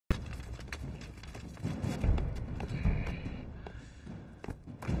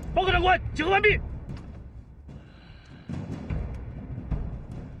长官，集合完毕。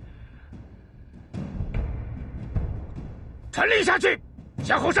全力下去，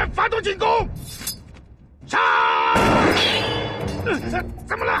向后山发动进攻！杀！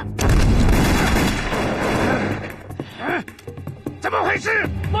怎么了？怎么回事？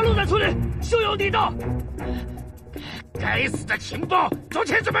八路在村里修有地道。该死的情报，昨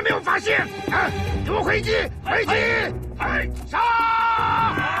天怎么没有发现？啊！给我回击！回击！杀！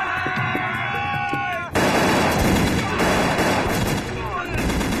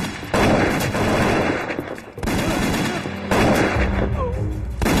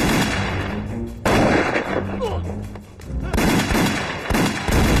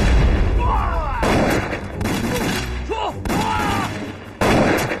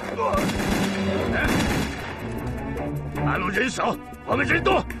八路人少，我们人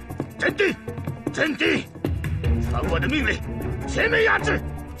多，阵地，阵地！传我的命令，前面压制，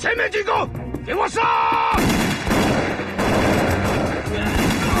前面进攻，给我杀！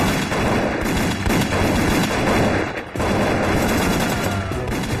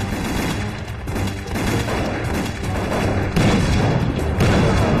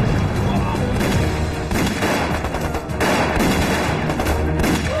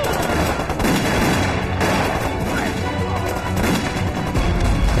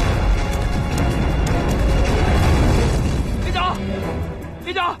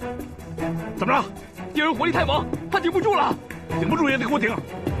怎么了？敌人火力太猛，他顶不住了。顶不住也得给我顶！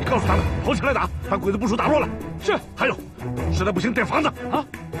你告诉他们，跑起来打，把鬼子部署打落了。是。还有，实在不行点房子啊！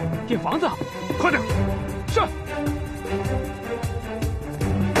点房子，快点！是。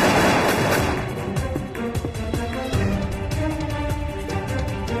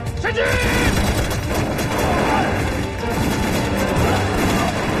前进！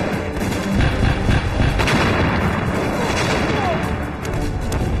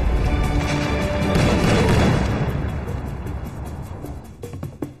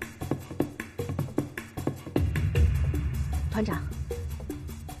团长，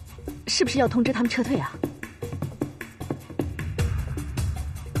是不是要通知他们撤退啊？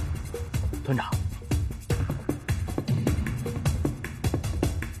团长，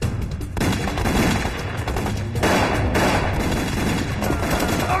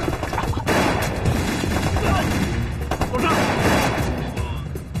老张，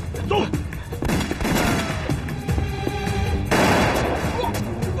走！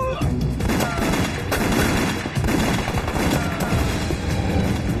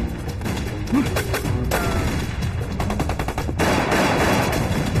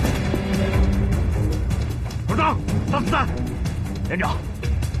连长，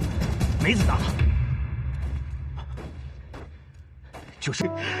没子弹了，就是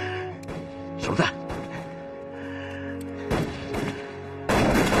手榴弹。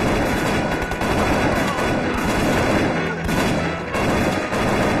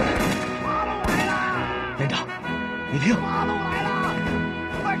连长，你听，八路来了，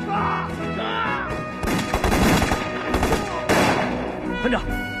快撤！团长，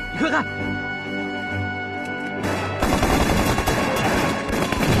你快看。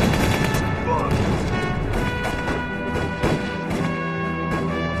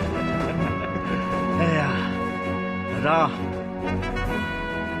啊，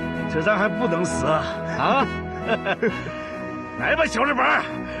这咱还不能死啊！来吧，小日本！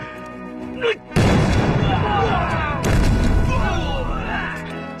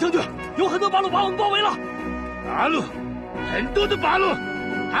将军，有很多八路把我们包围了。八路，很多的八路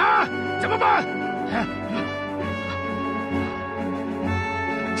啊！怎么办？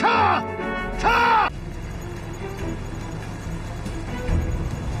撤！撤！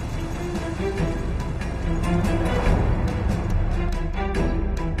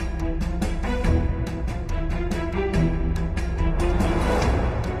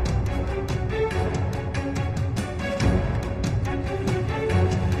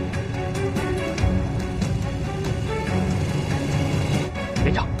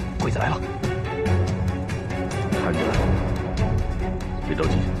连长，鬼子来了！看见了，别着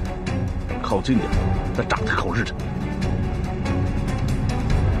急，等靠近点，再炸他口日的。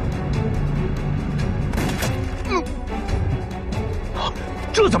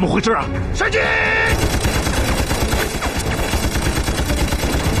这怎么回事啊？上进！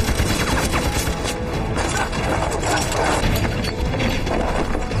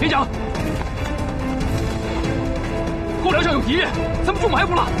连长，后梁上有敌人，咱们中埋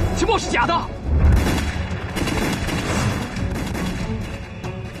伏了，情报是假的。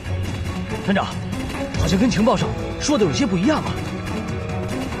团长，好像跟情报上说的有些不一样啊。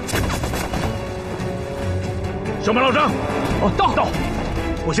上班老张，哦，到。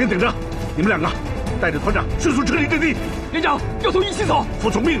我先顶着，你们两个带着团长迅速撤离阵地。连长，要从一起走。服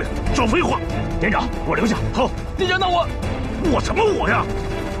从命令，少废话。连长，我留下。好。连长，那我什么我呀？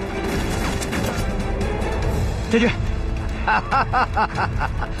将军。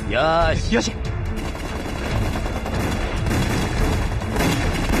よしよし。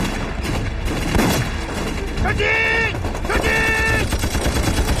前进！前进！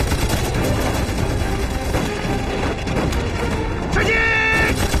前进！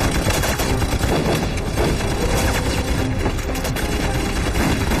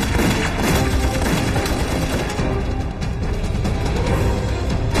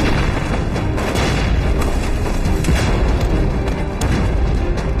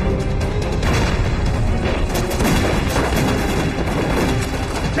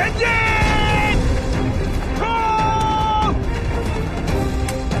前进！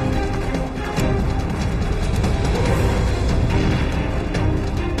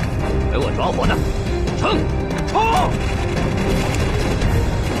着火的，冲！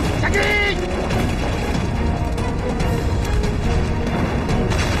前进！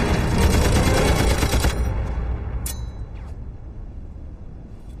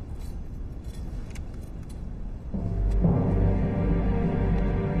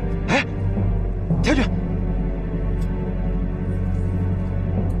哎，将军！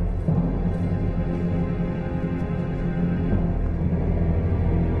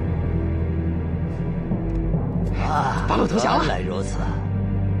八路投降了。原来如此。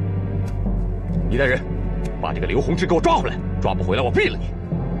你带人把这个刘洪志给我抓回来，抓不回来我毙了你！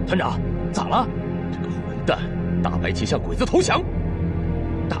团长，咋了？这个混蛋大白旗向鬼子投降！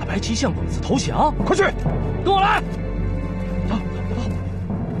大白旗向鬼子投降？快去，跟我来！走。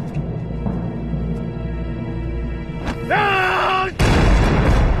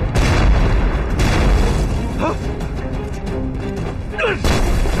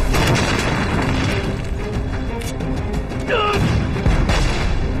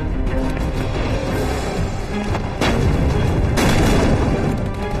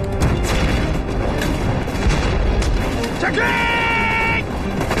前进！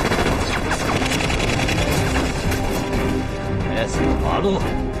马路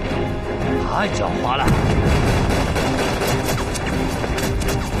太狡猾了。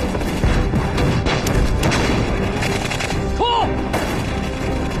冲！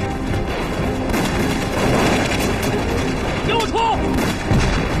给我冲！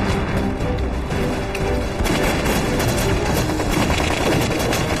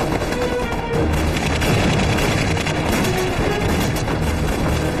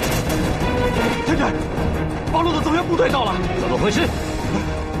将军，八路的增援部队到了，怎么回事？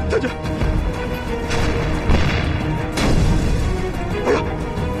将军，哎呀，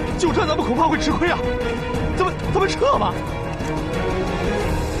就这咱们恐怕会吃亏啊！咱们撤吧。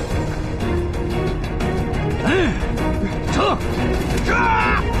撤！